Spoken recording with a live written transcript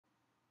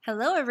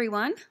Hello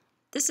everyone,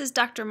 this is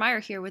Dr.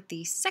 Meyer here with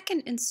the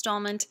second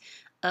installment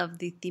of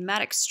the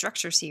thematic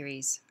structure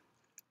series.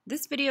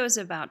 This video is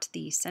about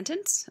the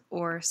sentence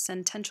or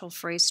sentential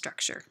phrase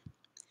structure.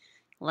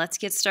 Let's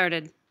get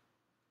started.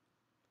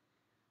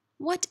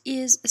 What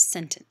is a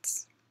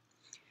sentence?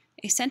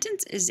 A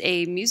sentence is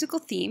a musical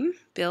theme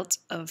built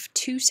of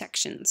two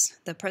sections,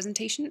 the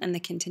presentation and the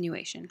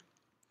continuation.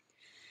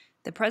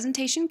 The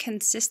presentation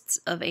consists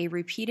of a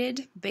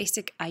repeated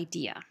basic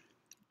idea,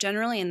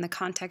 generally in the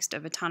context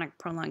of a tonic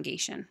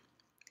prolongation.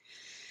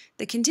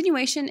 The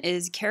continuation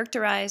is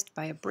characterized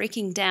by a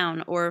breaking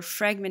down or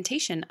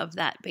fragmentation of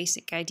that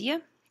basic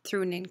idea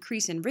through an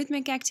increase in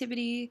rhythmic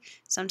activity,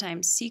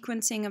 sometimes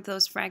sequencing of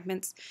those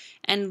fragments,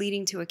 and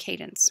leading to a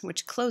cadence,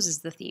 which closes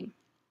the theme.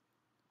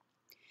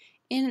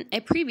 In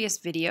a previous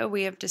video,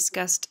 we have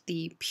discussed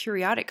the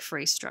periodic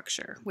phrase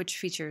structure, which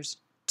features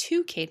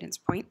two cadence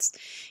points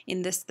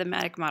in this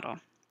thematic model.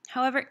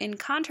 However, in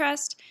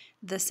contrast,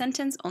 the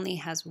sentence only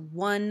has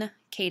one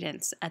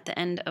cadence at the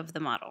end of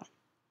the model.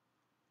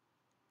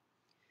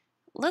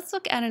 Let's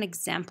look at an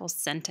example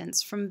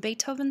sentence from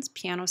Beethoven's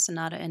Piano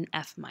Sonata in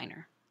F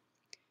minor.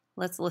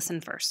 Let's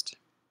listen first.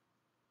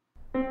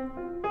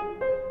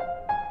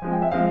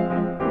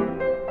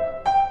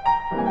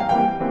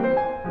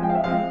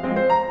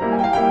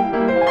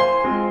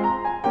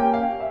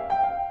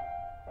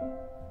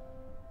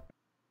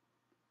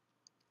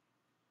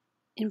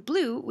 In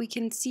blue, we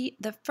can see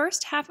the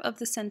first half of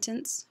the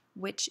sentence,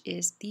 which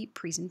is the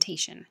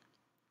presentation.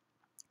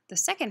 The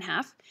second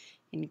half,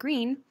 in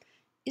green,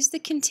 is the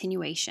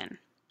continuation.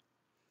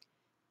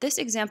 This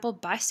example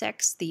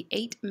bisects the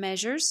 8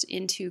 measures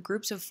into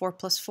groups of 4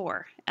 plus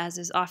 4, as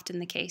is often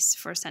the case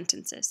for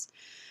sentences.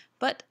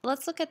 But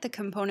let's look at the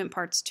component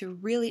parts to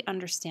really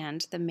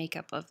understand the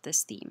makeup of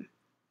this theme.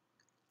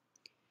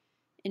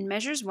 In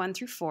measures 1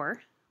 through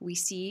 4, we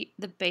see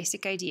the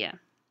basic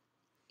idea.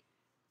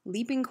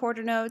 Leaping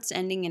quarter notes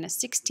ending in a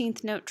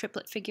 16th note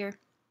triplet figure.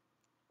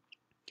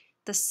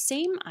 The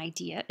same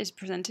idea is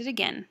presented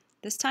again,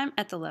 this time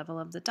at the level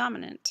of the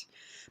dominant,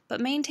 but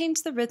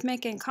maintains the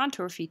rhythmic and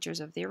contour features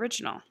of the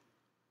original.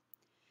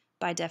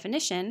 By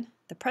definition,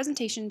 the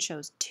presentation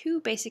shows two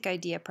basic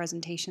idea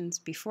presentations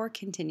before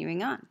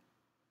continuing on.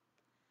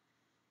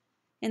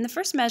 In the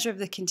first measure of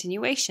the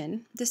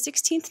continuation, the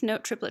 16th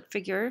note triplet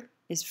figure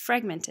is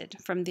fragmented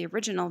from the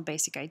original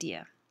basic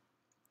idea.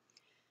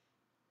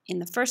 In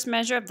the first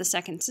measure of the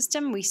second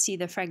system, we see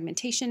the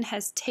fragmentation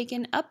has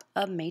taken up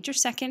a major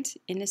second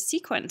in a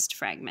sequenced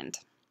fragment.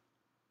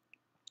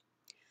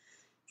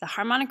 The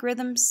harmonic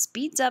rhythm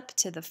speeds up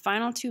to the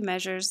final two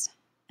measures,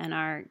 and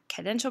our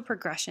cadential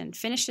progression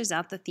finishes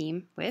out the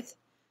theme with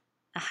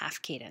a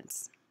half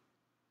cadence.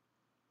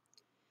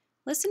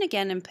 Listen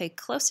again and pay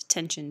close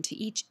attention to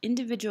each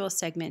individual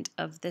segment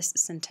of this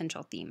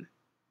sentential theme.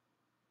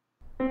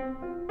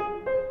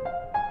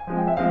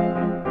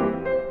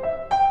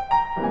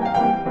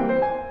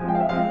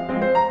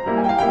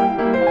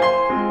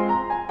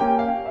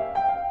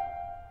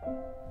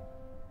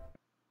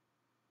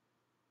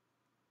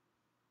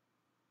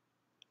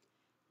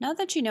 Now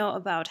that you know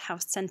about how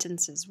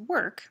sentences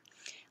work,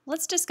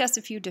 let's discuss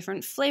a few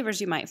different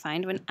flavors you might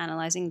find when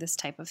analyzing this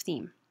type of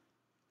theme.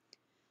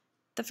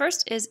 The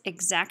first is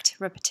exact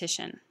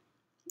repetition.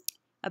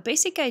 A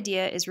basic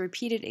idea is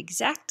repeated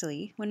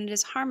exactly when it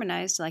is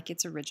harmonized like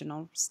its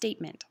original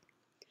statement.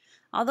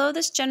 Although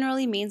this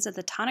generally means that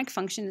the tonic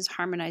function is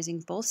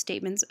harmonizing both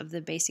statements of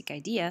the basic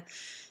idea,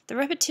 the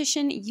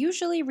repetition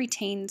usually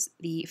retains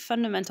the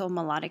fundamental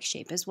melodic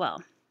shape as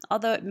well,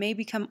 although it may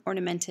become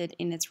ornamented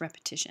in its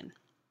repetition.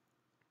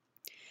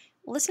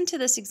 Listen to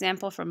this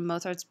example from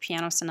Mozart's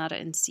Piano Sonata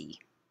in C.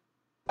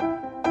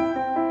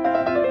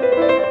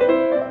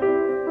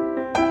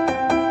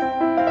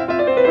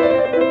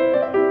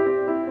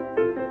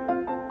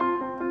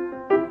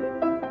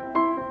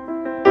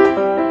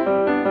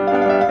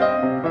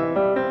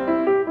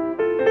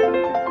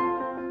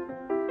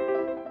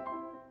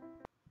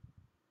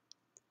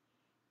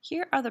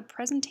 Here are the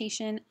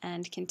presentation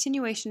and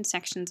continuation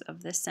sections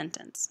of this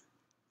sentence.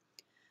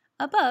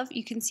 Above,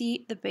 you can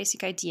see the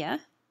basic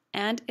idea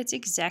and its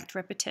exact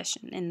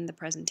repetition in the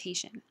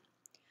presentation.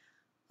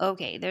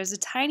 Okay, there's a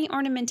tiny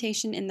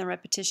ornamentation in the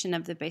repetition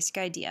of the basic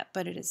idea,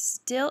 but it is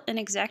still an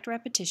exact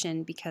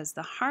repetition because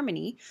the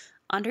harmony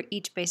under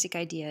each basic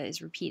idea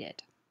is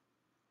repeated.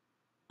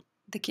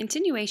 The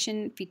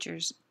continuation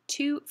features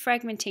two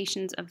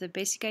fragmentations of the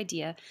basic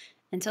idea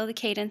until the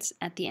cadence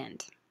at the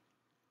end.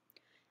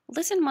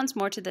 Listen once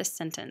more to this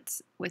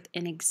sentence with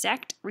an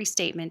exact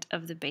restatement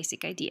of the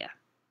basic idea.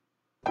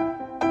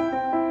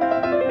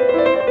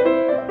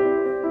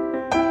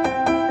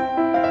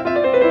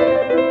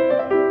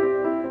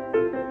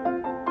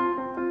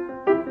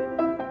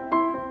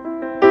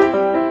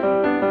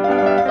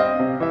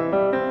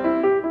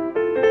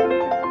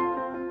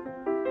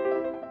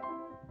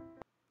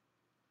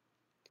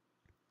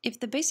 If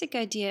the basic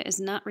idea is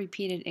not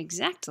repeated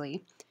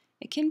exactly,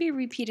 it can be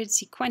repeated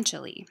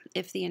sequentially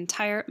if the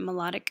entire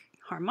melodic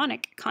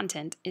harmonic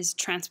content is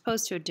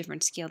transposed to a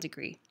different scale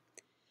degree.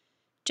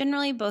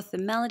 Generally, both the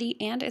melody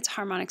and its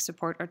harmonic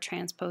support are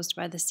transposed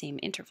by the same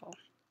interval.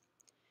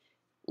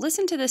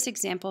 Listen to this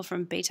example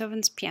from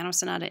Beethoven's Piano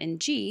Sonata in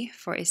G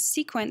for a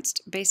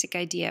sequenced basic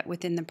idea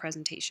within the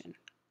presentation.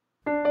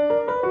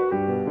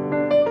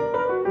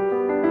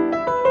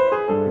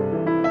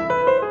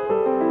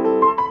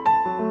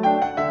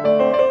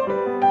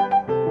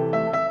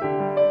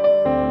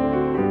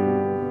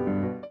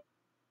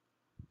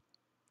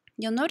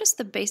 You'll notice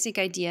the basic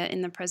idea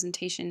in the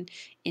presentation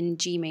in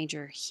G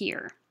major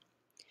here.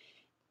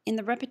 In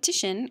the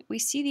repetition, we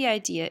see the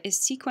idea is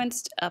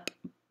sequenced up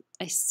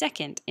a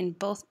second in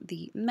both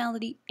the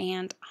melody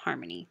and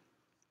harmony.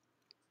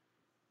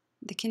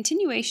 The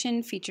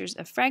continuation features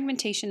a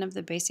fragmentation of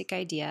the basic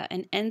idea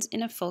and ends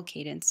in a full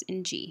cadence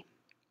in G.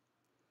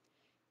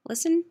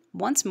 Listen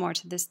once more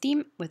to this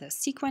theme with a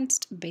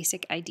sequenced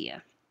basic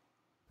idea.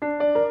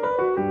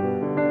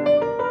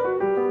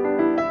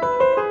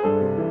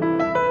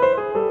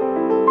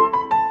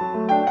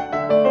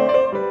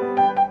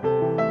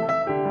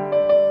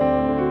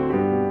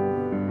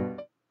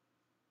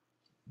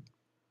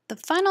 The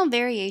final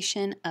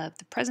variation of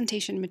the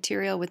presentation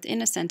material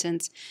within a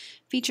sentence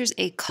features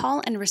a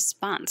call and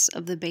response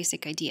of the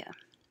basic idea.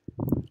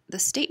 The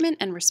statement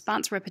and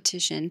response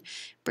repetition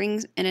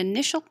brings an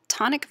initial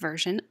tonic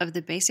version of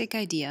the basic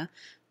idea,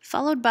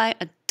 followed by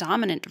a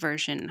dominant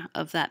version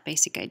of that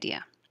basic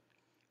idea.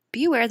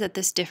 Be aware that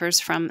this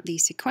differs from the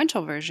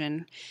sequential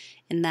version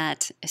in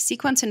that a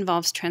sequence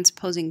involves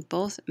transposing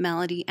both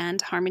melody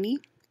and harmony,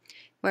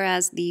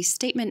 whereas the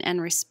statement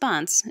and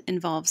response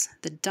involves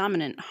the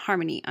dominant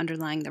harmony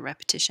underlying the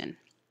repetition.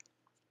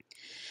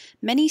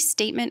 Many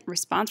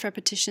statement-response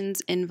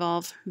repetitions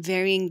involve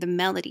varying the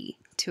melody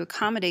to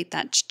accommodate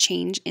that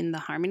change in the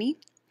harmony,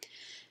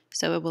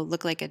 so it will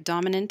look like a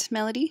dominant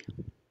melody.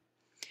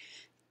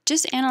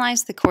 Just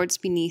analyze the chords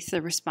beneath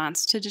the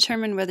response to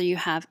determine whether you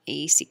have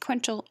a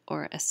sequential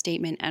or a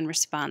statement and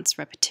response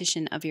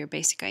repetition of your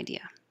basic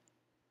idea.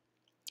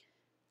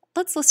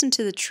 Let's listen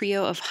to the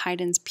trio of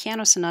Haydn's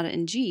Piano Sonata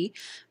in G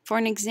for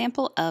an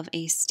example of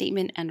a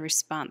statement and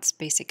response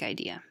basic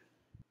idea.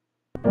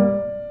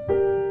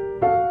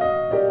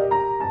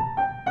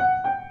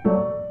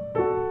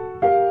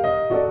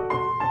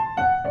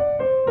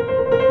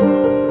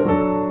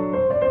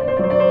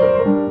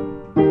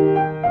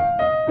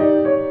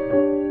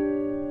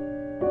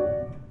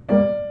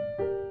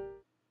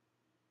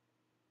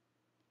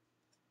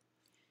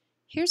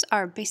 Here's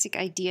our basic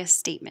idea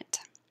statement.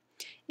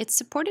 It's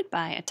supported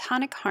by a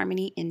tonic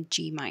harmony in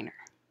G minor.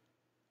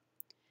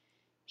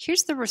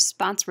 Here's the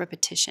response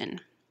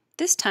repetition,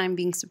 this time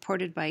being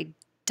supported by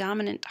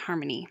dominant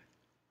harmony.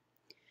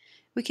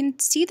 We can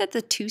see that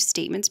the two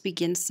statements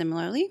begin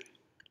similarly,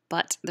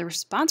 but the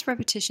response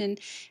repetition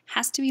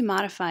has to be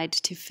modified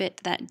to fit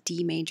that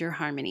D major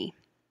harmony.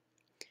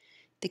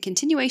 The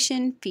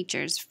continuation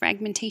features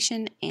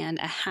fragmentation and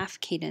a half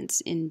cadence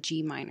in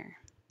G minor.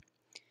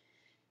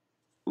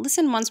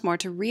 Listen once more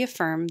to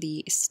reaffirm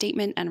the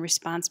statement and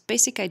response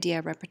basic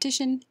idea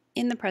repetition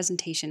in the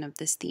presentation of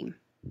this theme.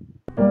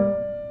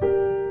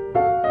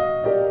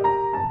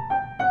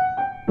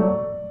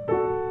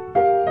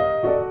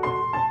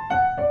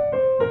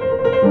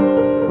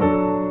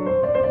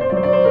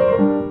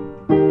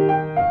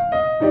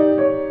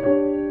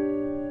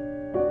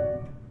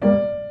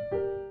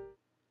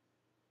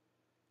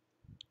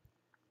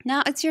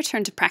 Now it's your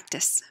turn to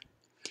practice.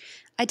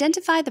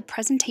 Identify the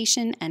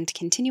presentation and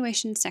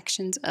continuation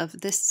sections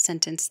of this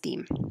sentence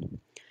theme.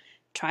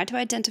 Try to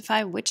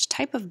identify which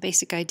type of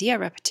basic idea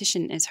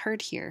repetition is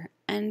heard here,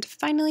 and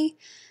finally,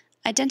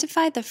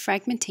 identify the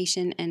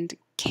fragmentation and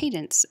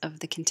cadence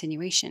of the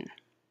continuation.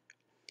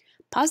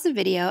 Pause the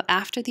video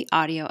after the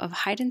audio of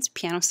Haydn's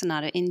Piano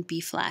Sonata in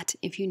B-flat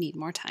if you need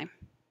more time.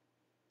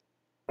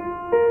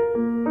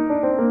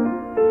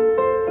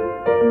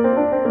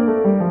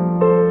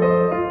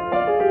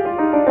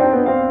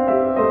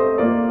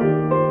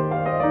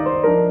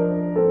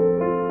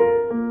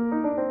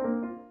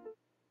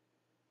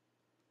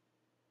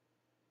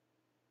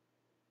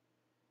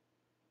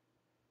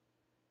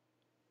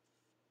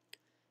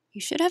 You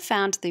should have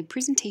found the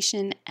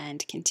presentation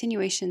and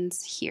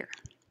continuations here.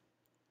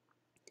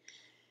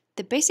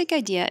 The basic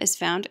idea is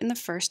found in the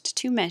first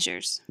two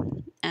measures,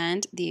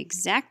 and the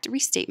exact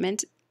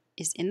restatement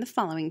is in the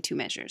following two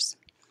measures.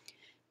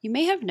 You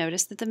may have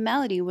noticed that the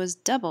melody was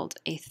doubled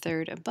a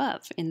third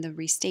above in the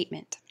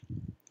restatement.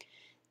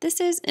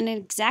 This is an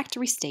exact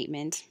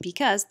restatement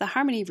because the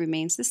harmony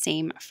remains the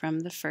same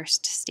from the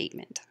first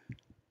statement.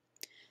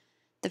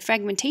 The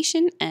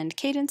fragmentation and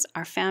cadence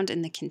are found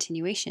in the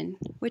continuation,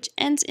 which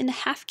ends in a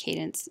half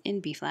cadence in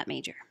B-flat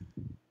major.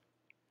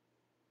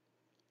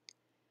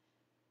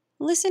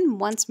 Listen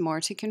once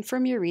more to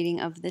confirm your reading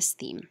of this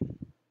theme.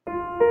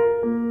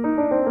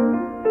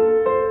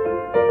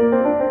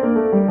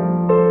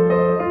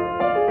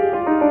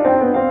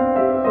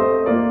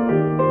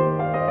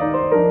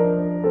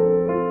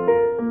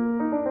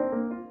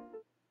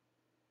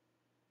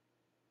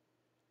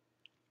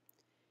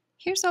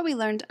 Here's what we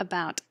learned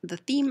about the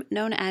theme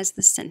known as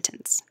the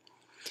sentence.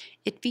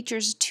 It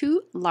features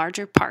two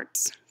larger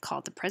parts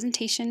called the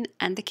presentation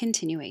and the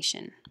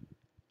continuation.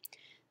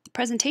 The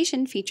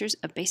presentation features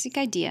a basic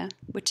idea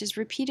which is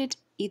repeated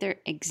either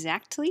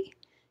exactly,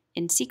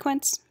 in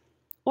sequence,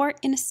 or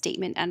in a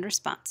statement and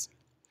response.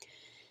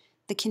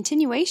 The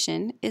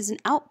continuation is an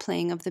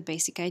outplaying of the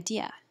basic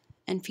idea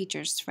and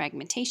features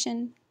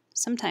fragmentation,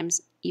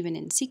 sometimes even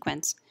in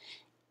sequence,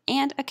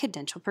 and a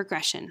cadential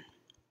progression.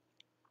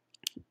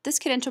 This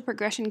cadential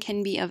progression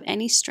can be of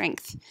any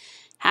strength,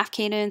 half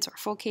cadence or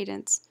full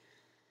cadence.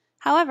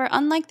 However,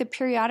 unlike the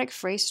periodic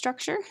phrase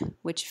structure,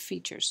 which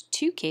features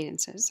two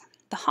cadences,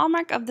 the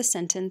hallmark of the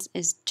sentence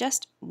is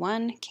just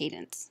one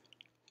cadence.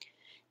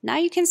 Now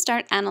you can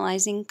start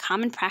analyzing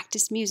common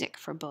practice music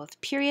for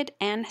both period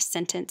and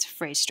sentence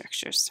phrase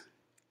structures.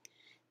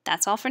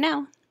 That's all for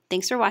now.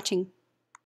 Thanks for watching.